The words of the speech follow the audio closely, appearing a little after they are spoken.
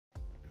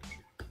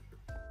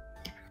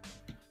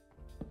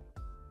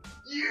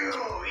You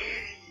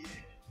idiot!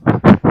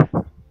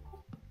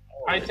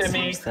 Hi,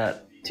 Timmy.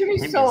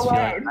 Timmy's so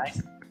loud.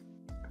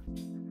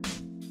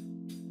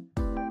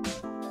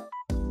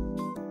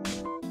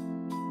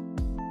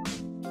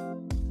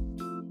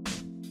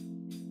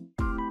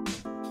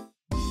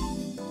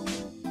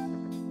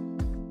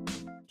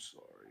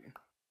 Sorry.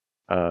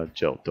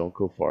 Jill, don't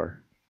go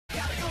far.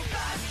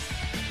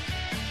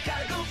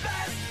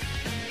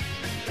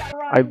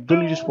 I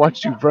literally just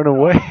watched you run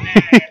away.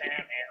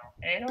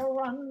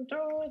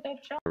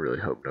 I really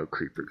hope no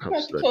creeper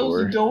comes to the Close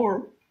door. the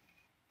door.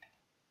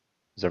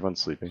 Is everyone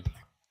sleeping?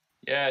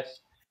 Yes.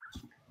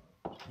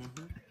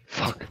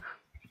 Fuck.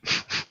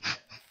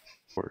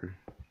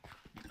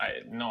 I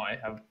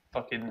have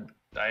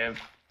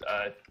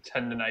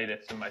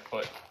tendonitis in my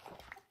foot.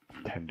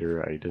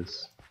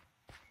 Tenderitis.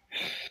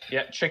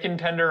 Yeah, chicken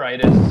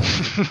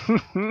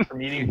tenderitis.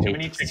 From eating too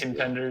many chicken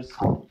tenders.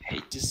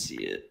 Hate to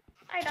see it.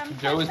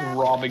 Joe is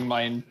robbing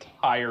my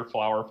entire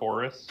flower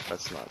forest.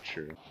 That's not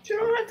true. You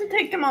don't have to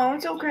take them all,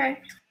 it's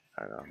okay.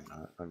 I'm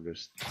not. I'm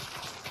just.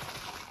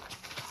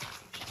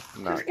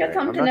 Just get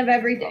something of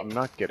every day. I'm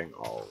not getting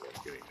all of them.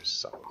 I'm getting just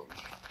some of them.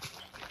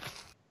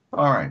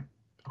 Alright.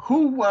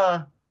 Who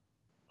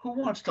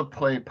wants to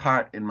play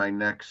part in my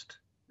next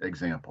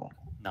example?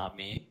 Not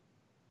me.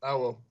 I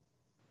will.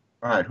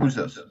 Alright, who's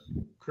this?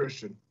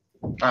 Christian.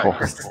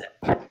 Alright.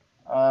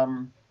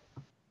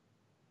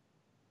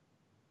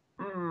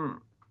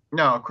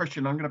 No,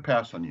 Christian, I'm gonna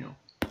pass on you.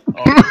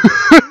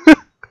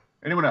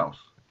 Anyone else?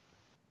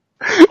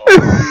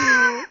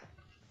 I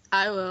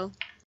will.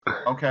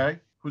 Okay.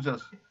 Who's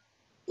this?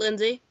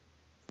 Lindsay.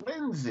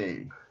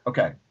 Lindsay.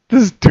 Okay.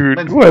 This dude,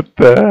 Lindsay. what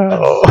the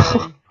hell?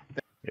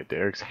 Yeah,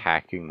 Derek's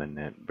hacking the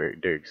net.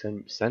 Derek,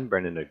 send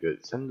Brendan a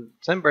good send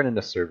Brendan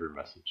a server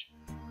message.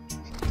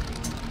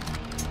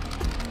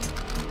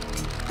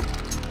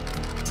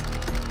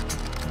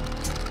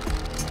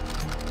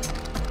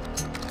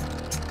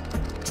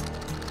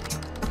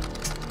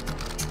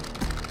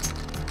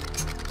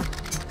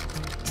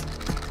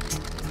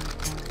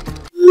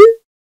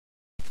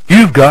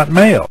 You've got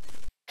mail.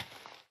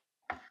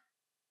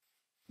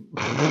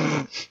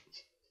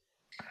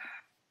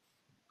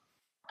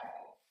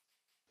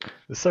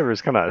 The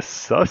server's kind of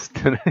sus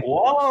today.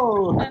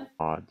 Whoa!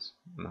 Odds.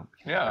 No.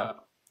 Yeah.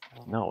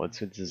 No,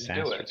 it's a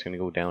disaster. It's gonna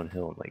go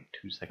downhill in like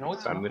 2 seconds. No,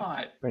 it's not.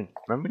 Remember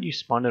when you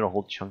spawned in a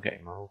whole chunk of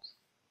emeralds?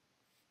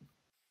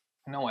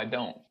 No, I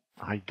don't.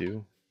 I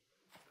do.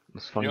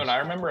 It's fun. You know what I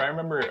remember? I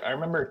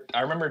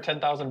remember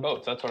 10,000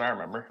 boats. That's what I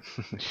remember.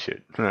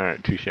 Shit.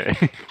 Alright, touche.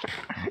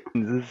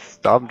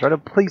 Stop trying to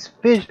place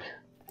fish.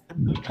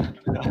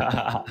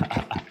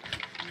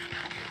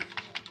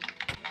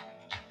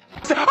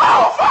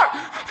 Oh fuck!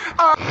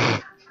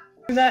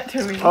 That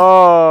to me.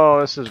 Oh,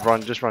 this is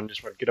run. Just run.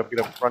 Get up.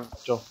 Run.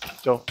 Joe.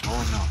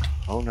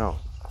 Oh no.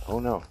 Oh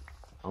no.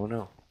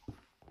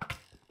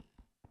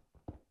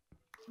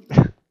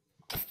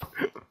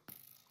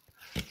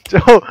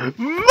 Joe.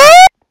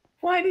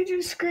 Why did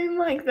you scream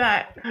like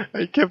that?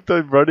 I kept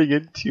on running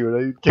into you,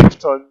 and I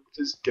kept on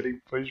just getting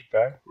pushed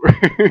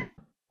backward.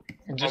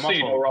 Just so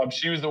you know, Rob,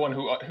 she was the one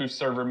who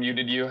server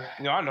muted you.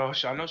 No, I know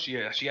she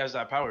has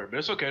that power, but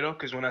it's okay though,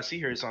 because when I see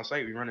her, it's on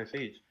site. We run in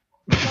phase.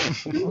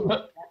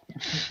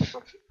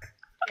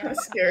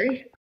 That's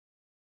scary.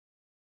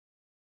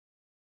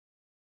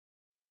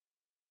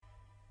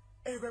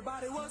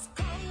 Everybody was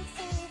kung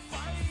fu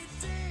fighting.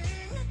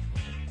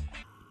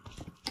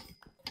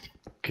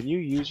 Can you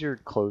use your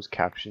closed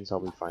captions while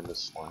we find the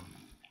slime?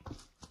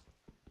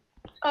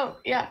 Oh,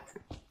 yeah.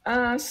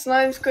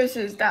 Slime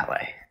squishes that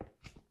way.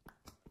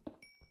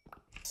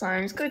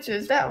 Slime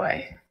squishes that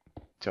way.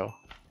 Joe?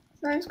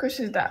 Slime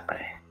squishes that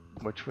way.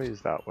 Which way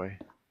is that way?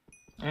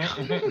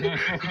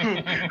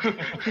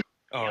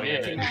 Oh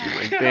yeah.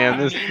 Like, damn,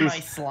 this my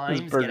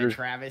slimes burger. get a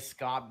Travis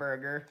Scott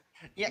burger.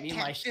 Yeah, Me and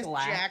my Cactus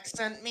schlack. Jack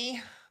sent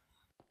me.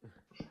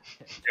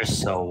 You're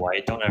so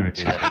white. Don't ever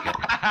do that again.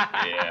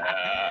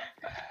 Yeah.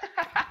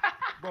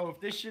 Bro, if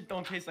this shit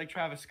don't taste like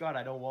Travis Scott,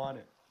 I don't want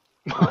it.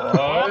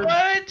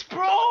 What,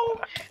 bro?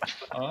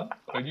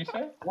 What'd you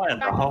say? What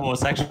the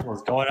homosexual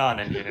is going on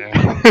in here?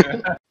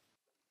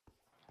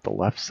 The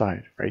left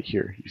side, right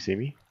here. You see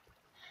me?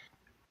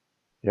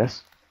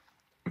 Yes?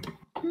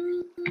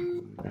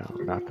 No,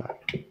 not that.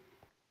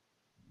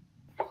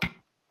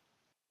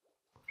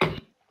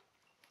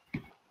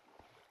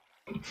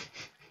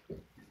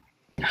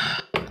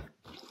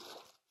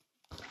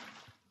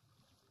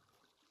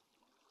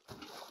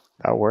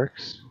 That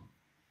works.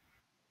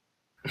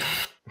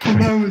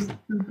 That was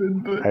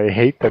stupid, but... I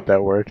hate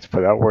that worked,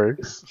 but that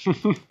works.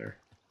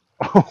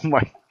 Oh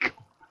my god.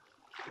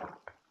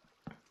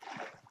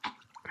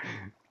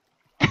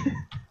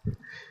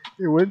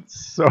 It went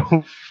so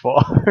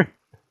far.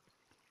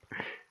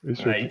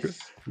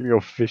 Nice. You go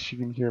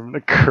fishing in here, I'm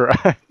gonna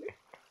cry.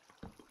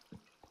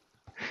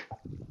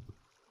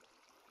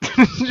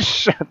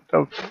 Shut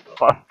the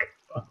fuck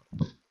up.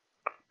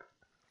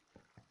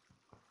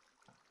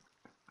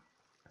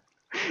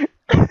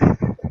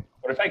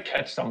 What if I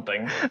catch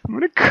something? I'm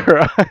gonna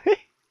cry. I'm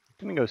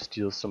gonna go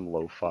steal some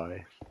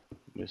lo-fi.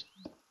 Just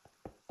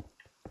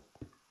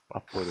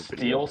upload a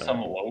video. Steal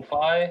some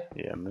lo-fi?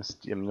 Yeah, I'm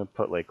gonna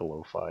put like a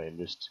lo-fi and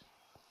just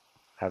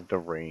have the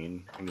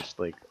rain and just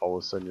like all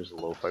of a sudden just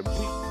lo-fi.